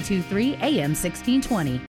Radio 92.3 AM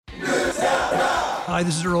 1620. Hi,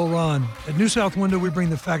 this is Earl Ron. At New South Window, we bring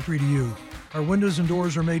the factory to you. Our windows and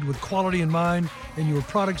doors are made with quality in mind, and your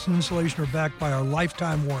products and installation are backed by our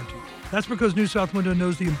lifetime warranty. That's because New South Window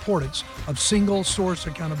knows the importance of single source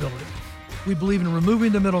accountability. We believe in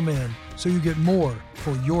removing the middleman so you get more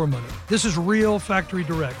for your money. This is real factory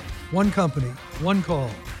direct. One company, one call,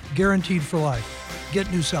 guaranteed for life.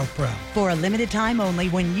 Get New South proud. For a limited time only,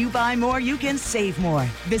 when you buy more, you can save more.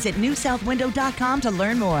 Visit newsouthwindow.com to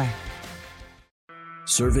learn more.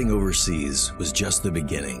 Serving overseas was just the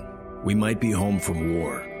beginning. We might be home from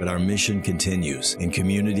war, but our mission continues in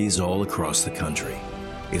communities all across the country.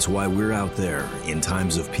 It's why we're out there in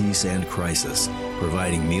times of peace and crisis,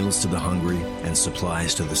 providing meals to the hungry and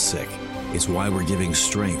supplies to the sick. It's why we're giving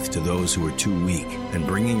strength to those who are too weak and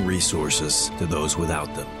bringing resources to those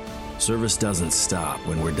without them. Service doesn't stop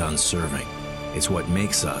when we're done serving. It's what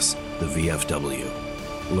makes us the VFW.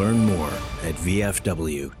 Learn more at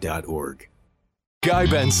vfw.org. Guy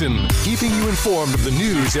Benson, keeping you informed of the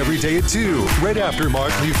news every day at 2, right after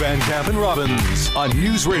Markley, Van Camp, and Robbins on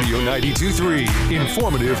News Radio 92.3.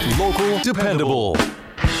 Informative, local, dependable.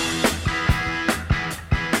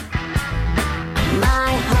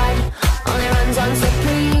 My heart only runs on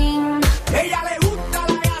Supreme. Ella le gusta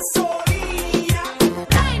la gasolina.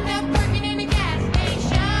 Wind up working in a gas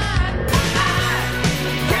station.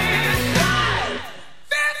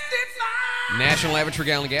 National average for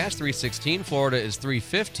gallon of gas, $3.16. Florida is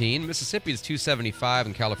 $3.15. Mississippi is $2.75,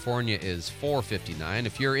 and California is $4.59.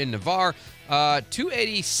 If you're in Navarre,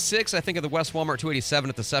 $2.86, I think, at the West Walmart, $2.87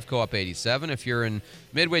 at the Cefco, up 87. If you're in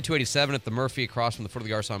Midway, $2.87 at the Murphy across from the foot of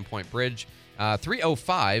the Garcon Point Bridge.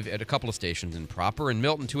 $3.05 at a couple of stations in Proper. In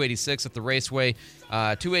Milton, $2.86 at the Raceway.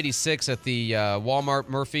 $2.86 at the Walmart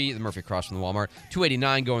Murphy, the Murphy across from the Walmart.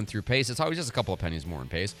 $2.89 going through Pace. It's always just a couple of pennies more in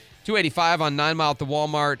Pace. $2.85 on 9 Mile at the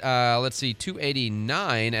Walmart.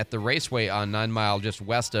 $2.89 at the Raceway on 9 Mile just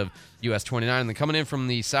west of US 29. And then coming in from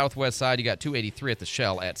the southwest side, you got $2.83 at the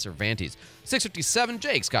Shell at Cervantes. 6:57,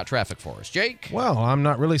 Jake's got traffic for us. Jake? Well, I'm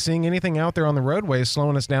not really seeing anything out there on the roadways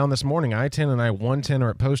slowing us down this morning. I-10 and I-110 are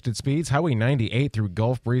at posted speeds. Highway 98 through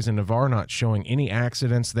Gulf Breeze and Navarre, not showing any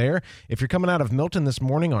accidents there. If you're coming out of Milton this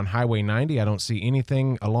morning on Highway 90, I don't see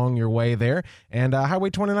anything along your way there. And Highway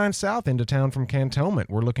 29 south into town from Cantonment,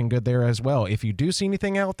 we're looking good there as well. If you do see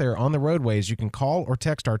anything out there on the roadways, you can call or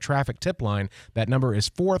text our traffic tip line. That number is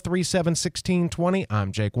 437-1620.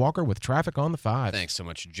 I'm Jake Walker with Traffic on the 5. Thanks so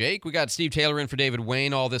much, Jake. We got Steve Taylor in for David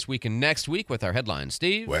Wayne all this week and next week with our headlines.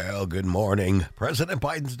 Steve? Well, good morning. President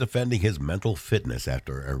Biden's defending his mental fitness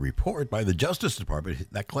after a report by the Justice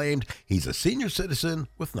Department that claimed he's a senior citizen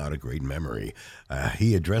with not a great memory.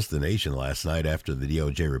 He addressed the nation last night after the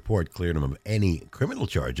DOJ report cleared him of any criminal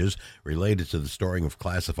charges related to the storing of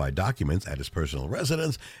classified documents at his personal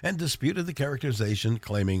residence and disputed the characterization,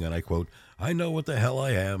 claiming, and I quote, "I know what the hell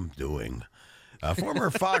I am doing." Former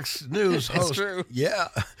Fox News host,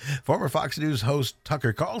 former Fox News host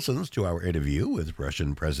Tucker Carlson's 2-hour interview with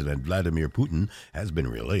Russian President Vladimir Putin has been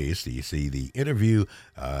released. You see, the interview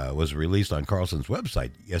was released on Carlson's website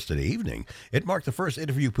yesterday evening. It marked the first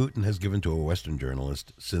interview Putin has given to a Western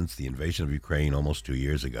journalist since the invasion of Ukraine almost 2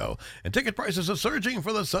 years ago. And ticket prices are surging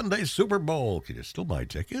for the Sunday Super Bowl. Can you still buy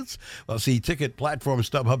tickets? Well, see, ticket platform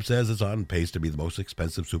StubHub says it's on pace to be the most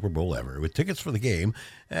expensive Super Bowl ever, with tickets for the game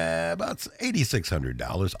about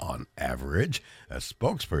 $8,600 on average. A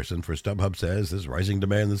spokesperson for StubHub says there's rising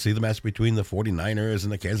demand to see the match between the 49ers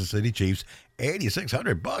and the Kansas City Chiefs.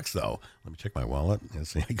 $8,600 though. Let me check my wallet.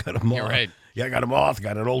 Let's see, I got them all. You're right. Yeah, I got them all.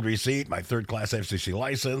 Got an old receipt, my third-class FCC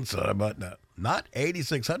license, but not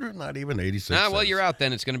 $8,600, not even $86. Well, you're out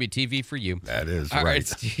then. It's going to be TV for you. That is all right.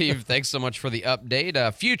 Steve, thanks so much for the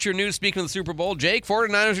update. Future news, speaking of the Super Bowl, Jake,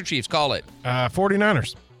 49ers or Chiefs? Call it.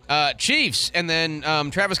 49ers. Chiefs, and then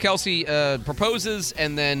Travis Kelce proposes,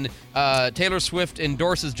 and then Taylor Swift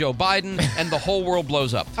endorses Joe Biden, and the whole world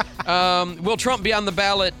blows up. Will Trump be on the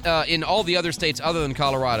ballot in all the other states other than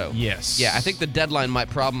Colorado? Yes. Yeah, I think the deadline might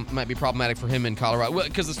be problematic for him in Colorado,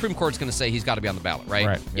 because the Supreme Court's going to say he's got to be on the ballot, right?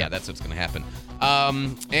 Right. Yeah, that's what's going to happen.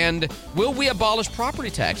 And will we abolish property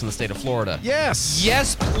tax in the state of Florida? Yes.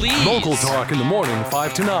 Yes, please. Local Talk in the morning,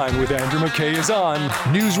 5 to 9 with Andrew McKay is on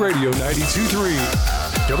News Radio 92.3.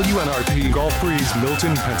 WNRP Gulf Breeze,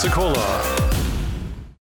 Milton, Pensacola.